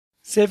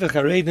Sefer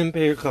Charedim,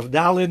 Perek Chav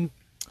Dalid,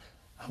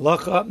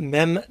 Halacha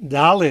Mem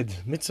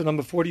Dalid, mitzvah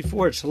number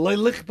 44. Shaloi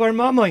lichbar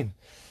mamayin.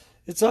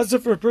 It's also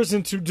for a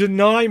person to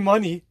deny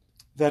money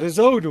that is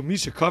owed.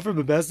 Umisha kafir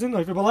bebezdin,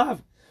 over belav.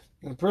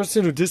 A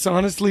person who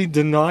dishonestly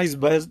denies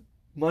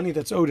money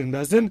that's owed in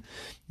bezdin,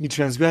 he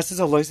transgresses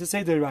a loisa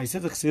seder raisa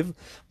d'chsiv,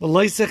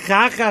 v'loisa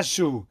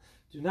chachashu.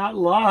 Do not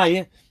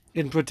lie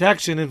in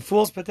protection, in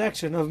false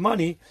protection of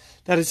money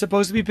that is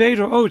supposed to be paid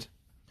or owed.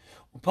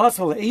 And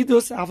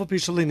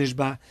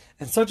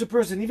such a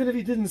person, even if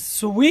he didn't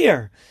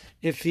swear,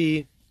 if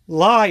he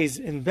lies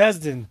in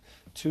Bezdin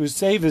to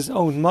save his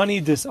own money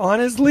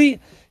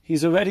dishonestly,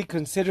 he's already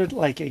considered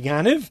like a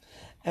Ganiv,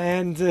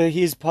 and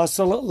he's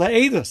pasal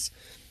le'edus.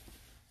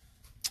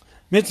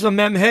 Mitzvah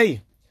mem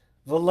hey,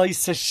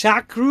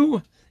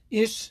 v'loisashakru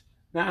ish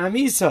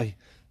ma'amisai.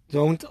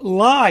 Don't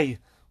lie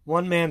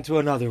one man to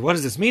another. What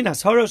does this mean?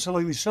 This refers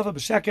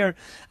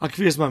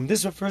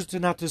to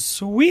not to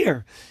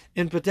swear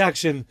in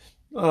protection,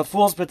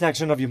 false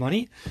protection of your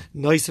money.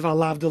 This is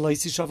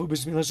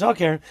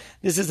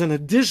an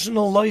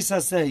additional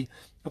loisa say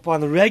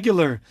upon the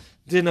regular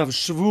din of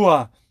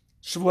shvua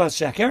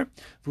sheker.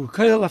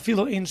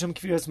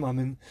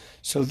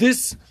 So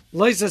this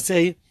loisa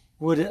say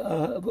would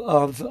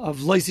of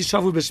loisi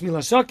shavu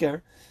b'shmila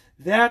shaker.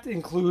 That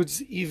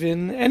includes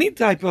even any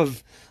type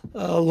of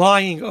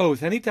lying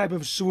oath, any type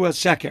of shua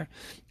sheker.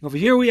 Over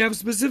here we have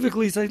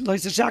specifically ish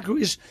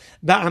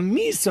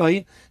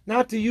ba'amisoi,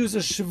 not to use a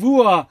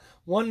shavua,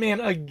 one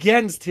man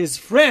against his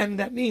friend.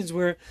 That means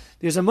where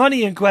there's a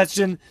money in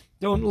question,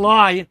 don't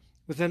lie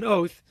with an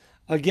oath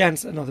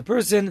against another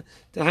person.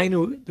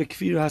 Tahainu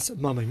bekfiras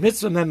mamay.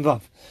 Mitzvah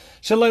memvav.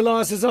 Shalai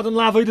la says adam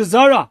lavoy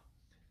zara.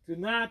 Do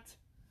not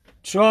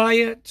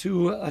try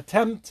to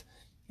attempt.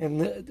 And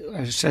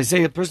I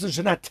say a person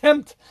should not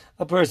tempt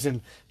a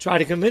person, try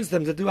to convince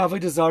them to do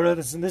avodah zarah.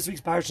 This is in this week's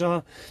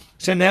parasha.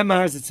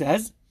 Shenemar, as it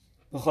says,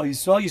 Klai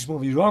Yisrael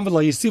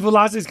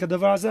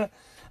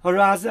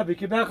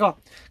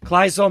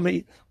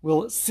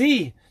will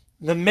see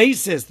the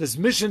maces, this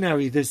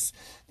missionary, this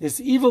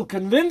evil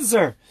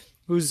convincer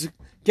who's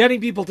getting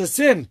people to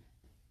sin.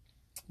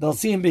 They'll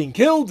see him being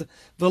killed.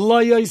 They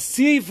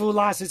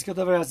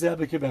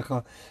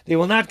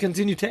will not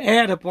continue to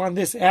add upon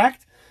this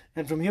act.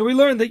 And from here we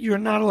learn that you're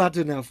not allowed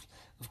to know.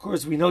 Of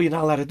course, we know you're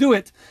not allowed to do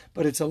it,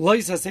 but it's a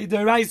loisa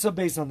seideraisa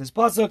based on this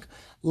pasuk.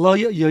 Lo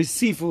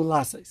yosifu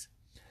lases.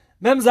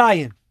 Mem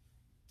zayin.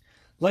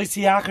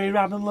 Loisiachri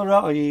rabim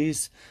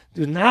l'ra'is.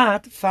 Do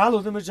not follow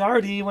the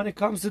majority when it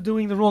comes to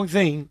doing the wrong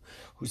thing.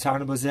 In this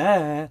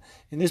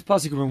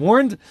pasuk we're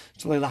warned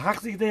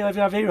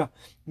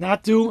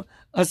not to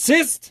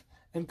assist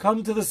and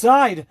come to the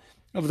side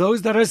of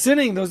those that are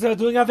sinning, those that are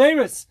doing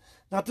averis.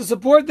 Not to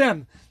support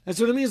them. That's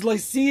what it means.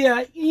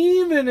 Lycia,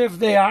 even if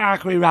they are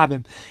Akri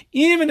Rabbim,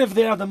 even if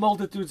they are the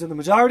multitudes and the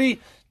majority,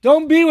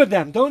 don't be with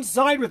them. Don't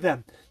side with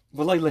them.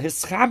 And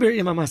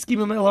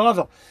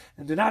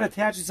do not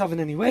attach yourself in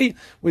any way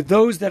with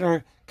those that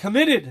are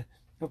committed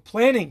or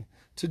planning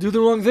to do the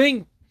wrong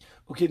thing.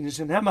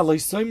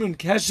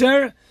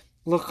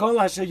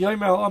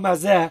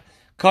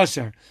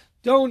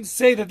 Don't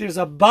say that there's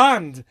a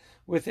bond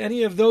with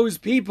any of those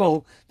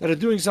people that are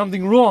doing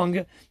something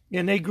wrong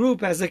in a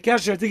group as a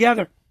kesher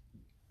together.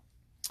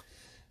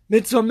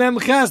 Mitzvah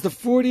memchaz, the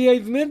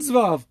 48th mitzvah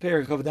of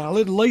Perek Chav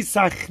Dalid,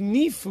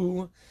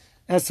 loisachnifu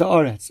es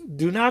haaretz.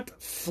 Do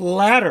not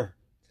flatter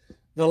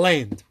the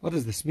land. What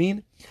does this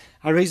mean?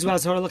 This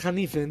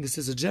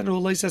is a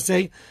general loisa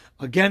say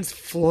against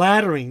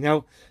flattering.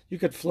 Now, you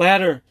could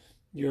flatter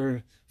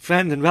your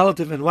friend and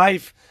relative and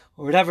wife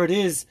or whatever it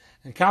is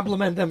and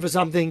compliment them for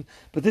something,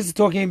 but this is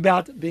talking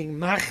about being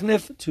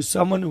machnif to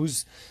someone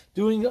who's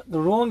doing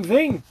the wrong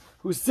thing,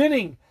 who's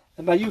sinning,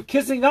 and by you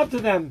kissing up to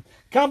them,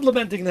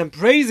 complimenting them,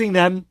 praising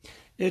them,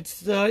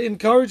 it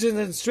encourages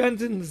and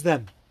strengthens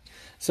them.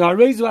 So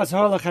Arezu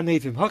Azhar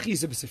Lachanefim, Hachi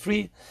is a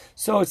Sifri.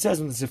 So it says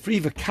in the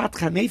Sifri, V'kat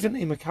Chanefim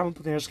Imakam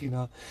P'nei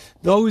Shechina.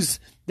 Those,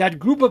 that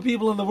group of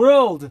people in the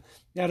world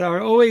that are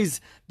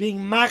always being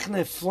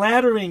machnef,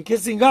 flattering,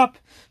 kissing up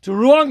to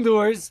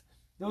wrongdoers,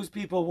 those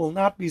people will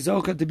not be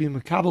zocha to be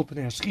Makabel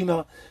P'nei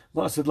Shechina,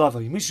 La'asad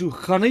Lava. Mishu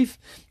Chanef,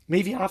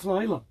 maybe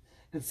Afla.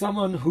 And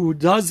someone who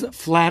does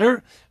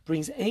flatter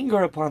brings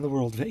anger upon the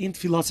world. And the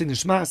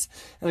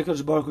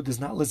Kodesh Baruch Hu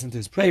does not listen to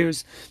his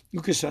prayers.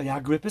 When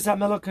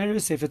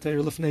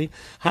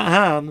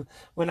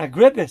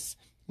Agrippus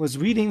was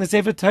reading the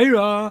Sefer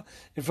Torah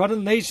in front of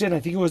the nation, I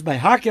think it was by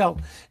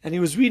Hakel, and he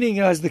was reading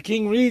as the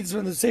king reads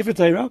from the Sefer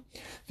Torah,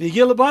 the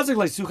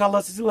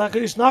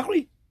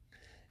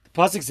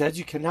pasuk says,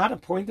 you cannot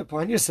appoint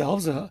upon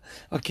yourselves a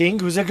king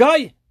who's a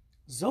guy.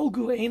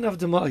 Zolgu ein of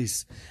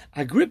demais.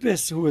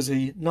 Agrippus, who was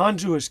a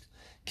non-Jewish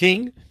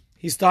king,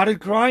 he started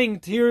crying.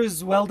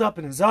 Tears welled up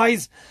in his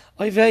eyes.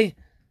 Oivei,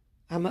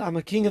 I'm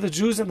a king of the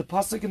Jews, and the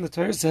pasuk in the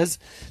Torah says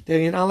that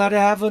you're not allowed to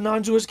have a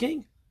non-Jewish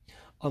king.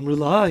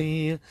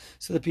 Amrulai.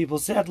 So the people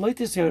said, don't worry,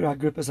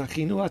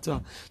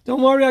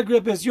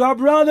 Agrippus, you're our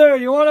brother,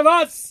 you're one of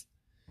us.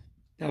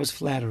 That was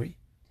flattery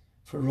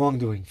for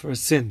wrongdoing, for a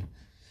sin.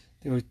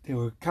 They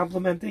were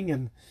complimenting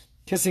and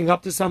kissing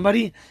up to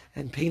somebody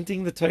and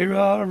painting the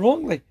Torah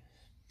wrongly.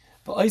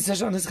 And at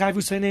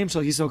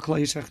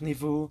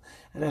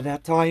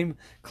that time,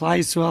 Klai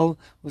Yisrael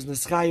was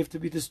neschayev to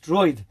be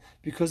destroyed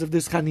because of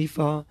this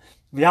chanifa.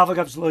 And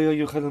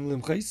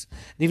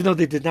even though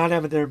they did not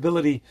have their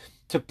ability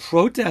to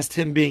protest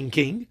him being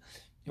king,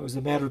 it was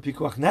a matter of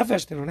pikuach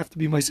nefesh. They don't have to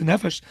be ma'aseh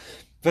nefesh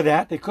for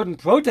that. They couldn't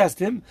protest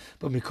him,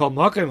 but mikol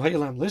makom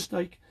ha'ilam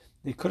lishnaik.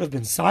 They could have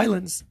been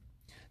silenced.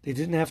 They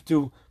didn't have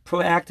to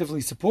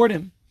proactively support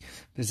him.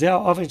 The sin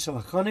of a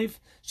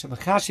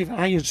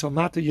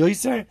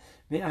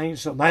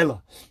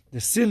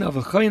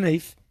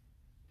choneif,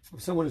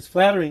 if someone is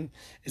flattering,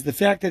 is the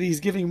fact that he's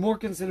giving more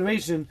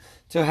consideration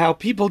to how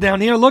people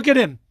down here look at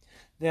him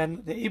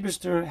than the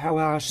Eibishter, how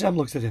Hashem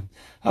looks at him.